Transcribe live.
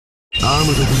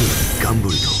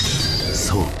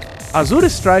Azure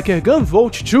Striker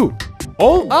Gunvolt 2,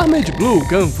 or Armored Blue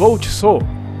Gunvolt Soul,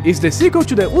 is the sequel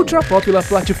to the ultra-popular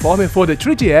platformer for the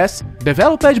 3DS,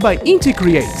 developed by Inti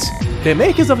Creates, the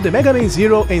makers of the Mega Man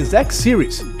Zero and ZX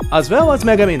series, as well as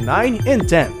Mega Man 9 and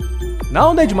 10.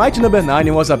 Now that Mighty No.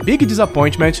 9 was a big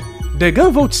disappointment, the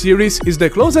Gunvolt series is the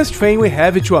closest thing we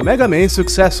have to a Mega Man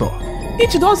successor.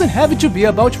 It doesn't have to be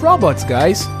about robots,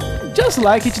 guys. Just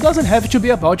like it doesn't have to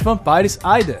be about vampires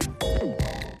either.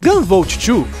 Gunvolt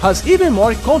 2 has even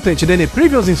more content than the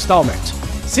previous installment,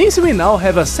 since we now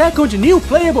have a second new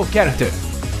playable character,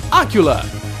 Acula.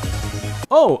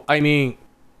 Oh, I mean,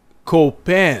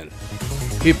 Copan.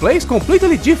 He plays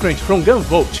completely different from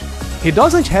Gunvolt. He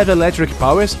doesn't have electric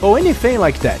powers or anything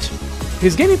like that.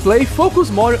 His gameplay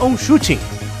focuses more on shooting,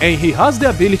 and he has the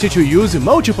ability to use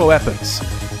multiple weapons.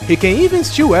 He can even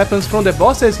steal weapons from the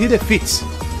bosses he defeats.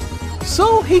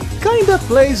 So he kinda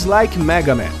plays like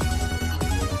Mega Man.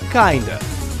 Kinda.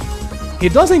 He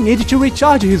doesn't need to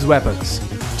recharge his weapons,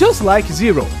 just like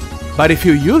Zero, but if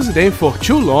you use them for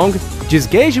too long, this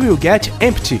gauge will get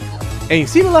empty, and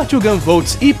similar to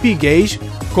Gunvolt's EP gauge,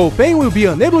 Copan will be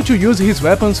unable to use his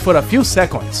weapons for a few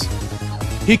seconds.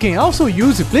 He can also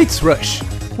use Blitz Rush,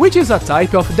 which is a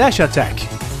type of dash attack.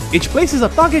 It places a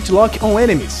target lock on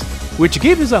enemies, which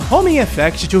gives a homing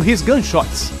effect to his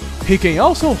gunshots. He can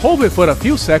also hover for a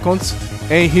few seconds,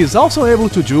 and he's also able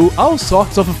to do all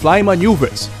sorts of flying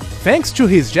maneuvers, thanks to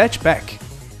his jetpack.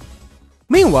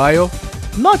 Meanwhile,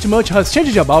 not much has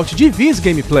changed about GV's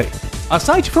gameplay,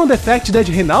 aside from the fact that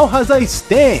he now has a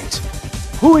stand,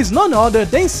 who is none other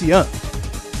than Cyan.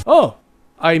 Oh,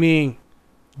 I mean,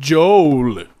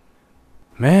 Joel.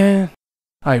 Man,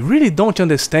 I really don't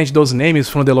understand those names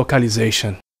from the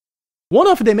localization. One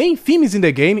of the main themes in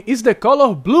the game is the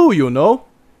color blue, you know?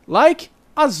 Like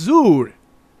Azure.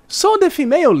 So the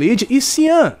female lead is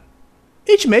Cyan.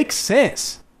 It makes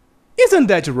sense. Isn't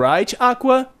that right,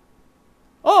 Aqua?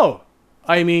 Oh,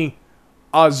 I mean,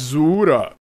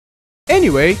 Azura.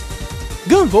 Anyway,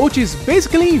 Gunvolt is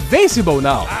basically invincible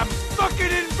now. I'm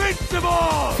fucking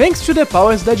invincible! Thanks to the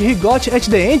powers that he got at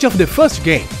the end of the first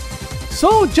game.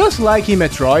 So just like in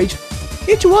Metroid,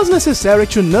 it was necessary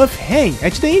to nerf him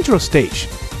at the intro stage.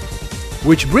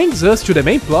 Which brings us to the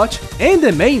main plot and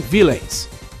the main villains.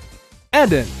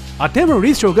 Eden, a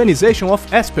terrorist organization of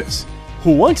espers,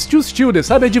 who wants to steal the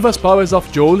Cyberdiva's powers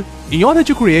of Joel in order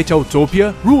to create a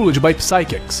utopia ruled by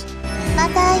psychics.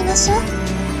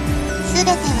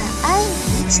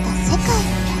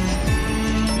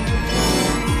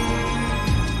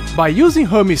 By using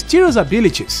her mysterious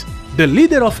abilities, the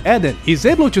leader of Eden is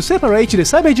able to separate the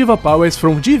Cyberdiva powers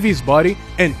from GV's body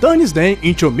and turns them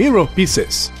into mirror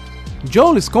pieces.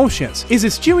 Joel's conscience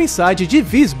is still inside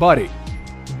GV's body,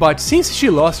 but since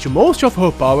she lost most of her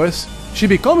powers, she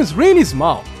becomes really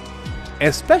small,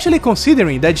 especially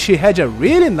considering that she had a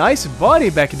really nice body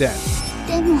back then.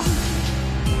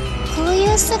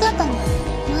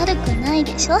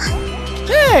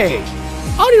 Hey!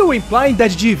 Are you implying that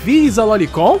GV is a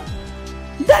lolicon?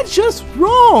 That's just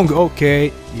wrong!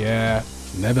 Okay, yeah,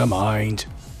 never mind.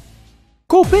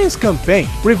 Copan's campaign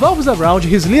revolves around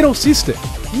his little sister,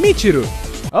 Michiru.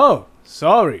 Oh,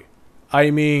 sorry.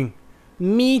 I mean...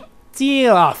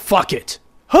 fuck it.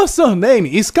 Her surname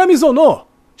is Kamizono.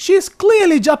 She's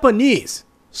clearly Japanese,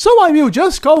 so I will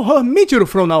just call her Michiru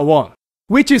from now on,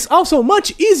 which is also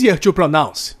much easier to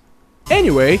pronounce.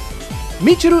 Anyway,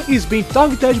 Michiru is being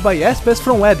targeted by espers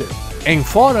from Eden, and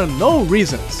for unknown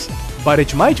reasons, but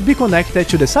it might be connected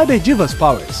to the Cyberdiva's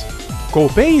powers.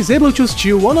 Copan is able to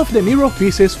steal one of the mirror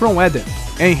pieces from Eden,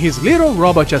 and his little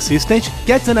robot assistant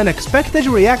gets an unexpected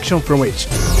reaction from it.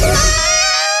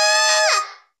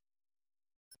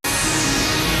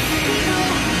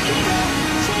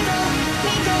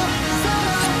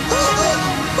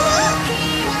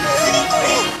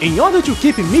 In order to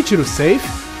keep Michiru safe,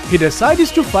 he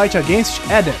decides to fight against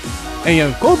Eden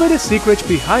and uncover the secret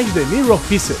behind the mirror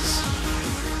pieces.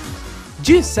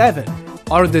 G7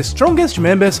 are the strongest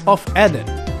members of Eden,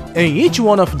 and each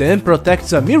one of them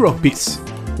protects a mirror piece,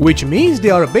 which means they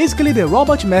are basically the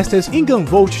robot masters in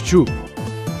Gunvolt 2.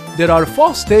 There are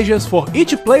 4 stages for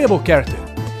each playable character.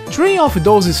 3 of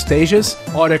those stages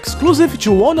are exclusive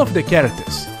to one of the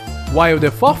characters, while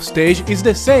the 4th stage is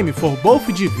the same for both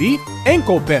GV and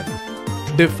Copan.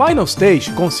 The final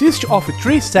stage consists of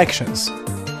 3 sections.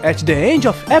 At the end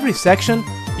of every section,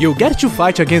 you get to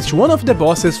fight against one of the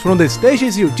bosses from the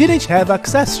stages you didn't have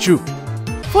access to.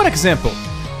 For example,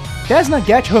 Tesna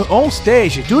gets her own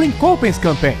stage during Copan's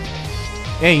campaign,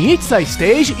 and it's a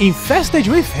stage infested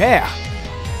with hair.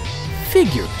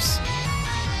 Figures.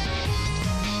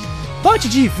 but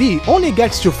GV only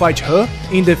gets to fight her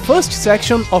in the first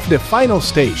section of the final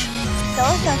stage.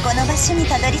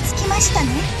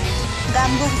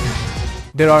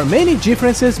 There are many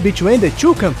differences between the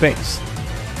two campaigns.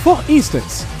 For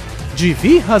instance,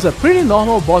 GV has a pretty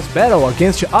normal boss battle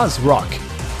against Azure,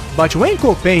 but when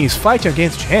Copain is fighting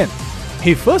against him,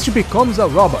 he first becomes a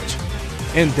robot,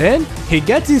 and then he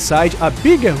gets inside a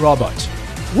bigger robot,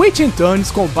 which in turn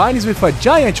combines with a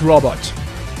giant robot.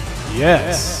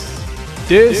 Yes,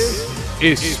 this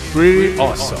is pretty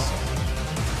awesome.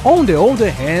 On the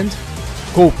other hand,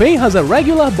 Copain has a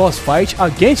regular boss fight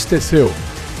against Teseu,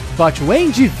 but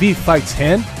when GV fights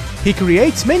him, he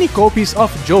creates many copies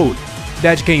of Jode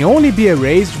that can only be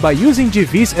erased by using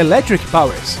GV's electric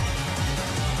powers.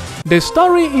 The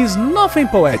story is nothing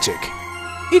poetic,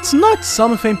 it's not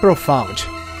something profound,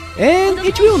 and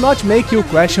it will not make you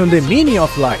question the meaning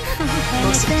of life.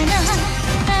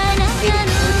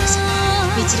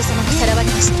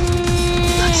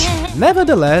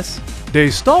 Nevertheless, the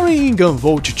story in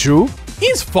Gunvolt 2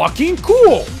 is fucking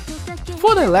cool!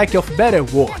 For the lack of better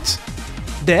words.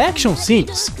 The action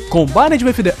scenes, combined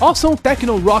with the awesome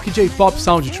techno-rock J-pop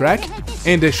soundtrack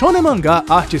and the shonen manga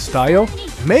art style,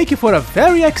 make for a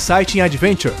very exciting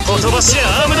adventure.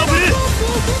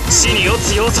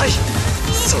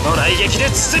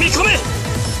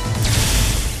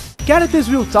 Characters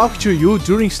will talk to you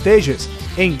during stages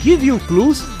and give you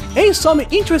clues and some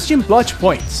interesting plot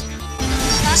points.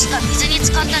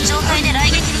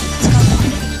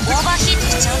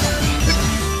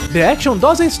 The action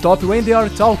doesn't stop when they are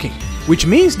talking, which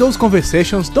means those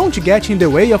conversations don't get in the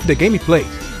way of the gameplay.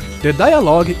 The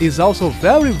dialogue is also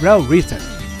very well written,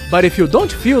 but if you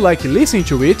don't feel like listening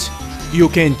to it, you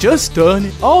can just turn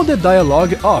all the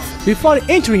dialogue off before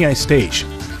entering a stage.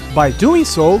 By doing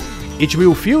so, it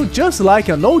will feel just like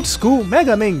an old school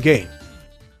Mega Man game.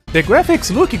 The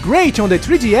graphics look great on the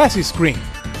 3DS screen.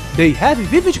 They have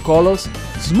vivid colors,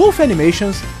 smooth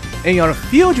animations, and are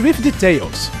filled with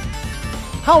details.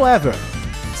 However,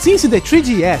 since the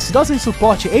 3DS doesn't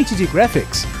support HD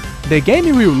graphics, the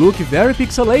game will look very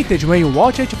pixelated when you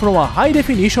watch it from a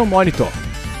high-definition monitor.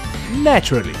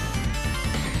 Naturally.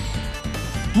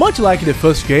 Much like the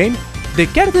first game, the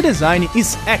character design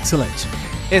is excellent,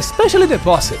 especially the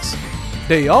bosses.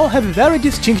 They all have very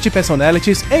distinct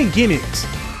personalities and gimmicks,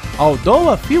 although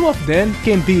a few of them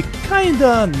can be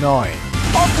kinda annoying.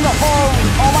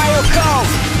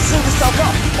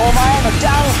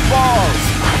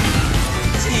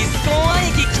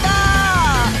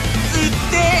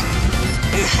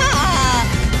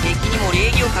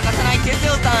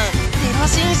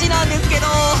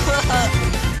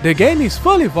 The game is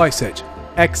fully voiced,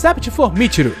 except for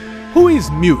Michiru, who is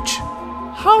mute.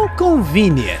 How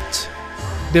convenient!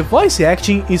 The voice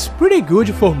acting is pretty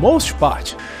good for most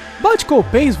part, but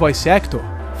Copain's voice actor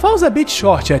falls a bit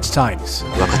short at times.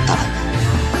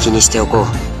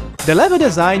 The level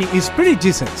design is pretty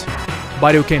decent,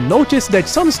 but you can notice that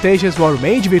some stages were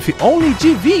made with only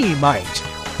GV in mind,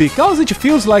 because it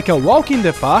feels like a walk in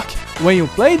the park when you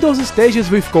play those stages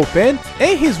with Copain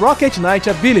and his Rocket Knight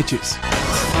abilities.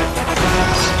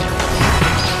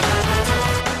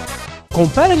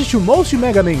 Compared to most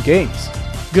Mega Man games,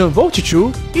 Gunvolt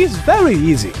 2 is very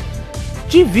easy.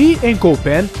 GV and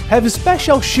Copain have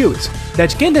special shields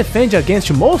that can defend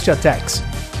against most attacks.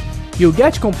 You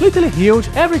get completely healed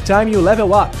every time you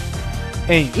level up,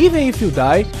 and even if you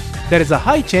die, there is a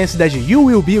high chance that you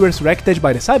will be resurrected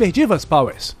by the Cyber Diva's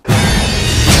powers.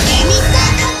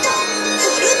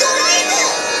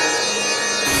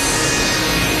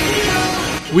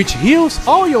 Which heals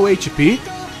all your HP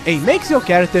and makes your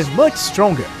character much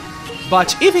stronger.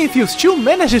 But even if you still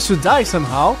manage to die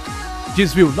somehow,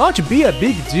 this will not be a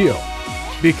big deal,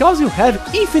 because you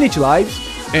have infinite lives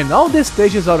and all the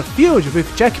stages are filled with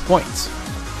checkpoints.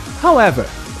 However,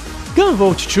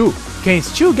 Gunvolt 2 can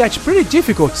still get pretty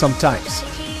difficult sometimes,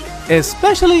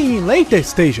 especially in later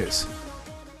stages.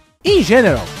 In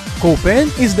general,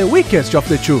 Copain is the weakest of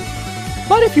the two,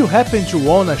 but if you happen to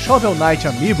own a Shovel Knight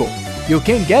amiibo, you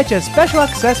can get a special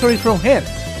accessory from him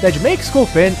that makes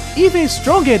Copain even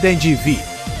stronger than GV.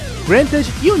 Granted,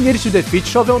 you need to defeat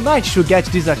Shovel Knight to get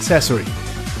this accessory,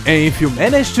 and if you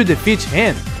manage to defeat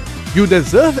him, you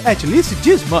deserve at least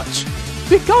this much,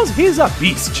 because he's a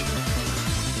beast.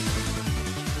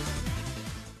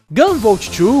 Gunvolt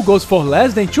 2 goes for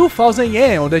less than 2000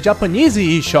 yen on the Japanese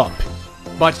eShop,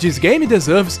 but this game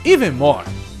deserves even more.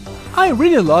 I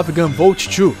really love Gunvolt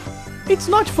 2. It's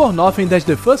not for nothing that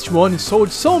the first one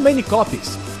sold so many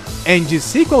copies, and this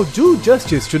sequel do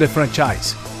justice to the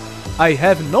franchise. I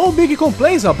have no big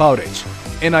complaints about it,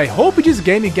 and I hope this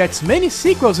game gets many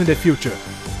sequels in the future.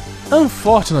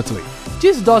 Unfortunately,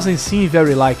 this doesn't seem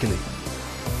very likely.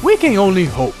 We can only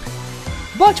hope.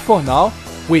 But for now,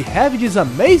 we have this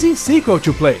amazing sequel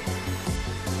to play.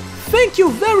 Thank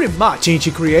you very much,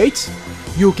 Inti Creates!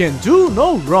 You can do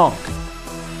no wrong.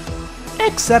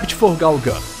 Except for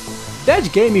Galgun.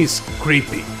 That game is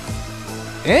creepy.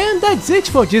 And that's it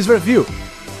for this review.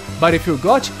 But if you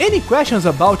got any questions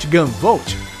about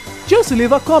Gunvolt, just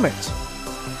leave a comment.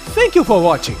 Thank you for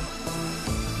watching.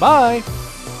 Bye!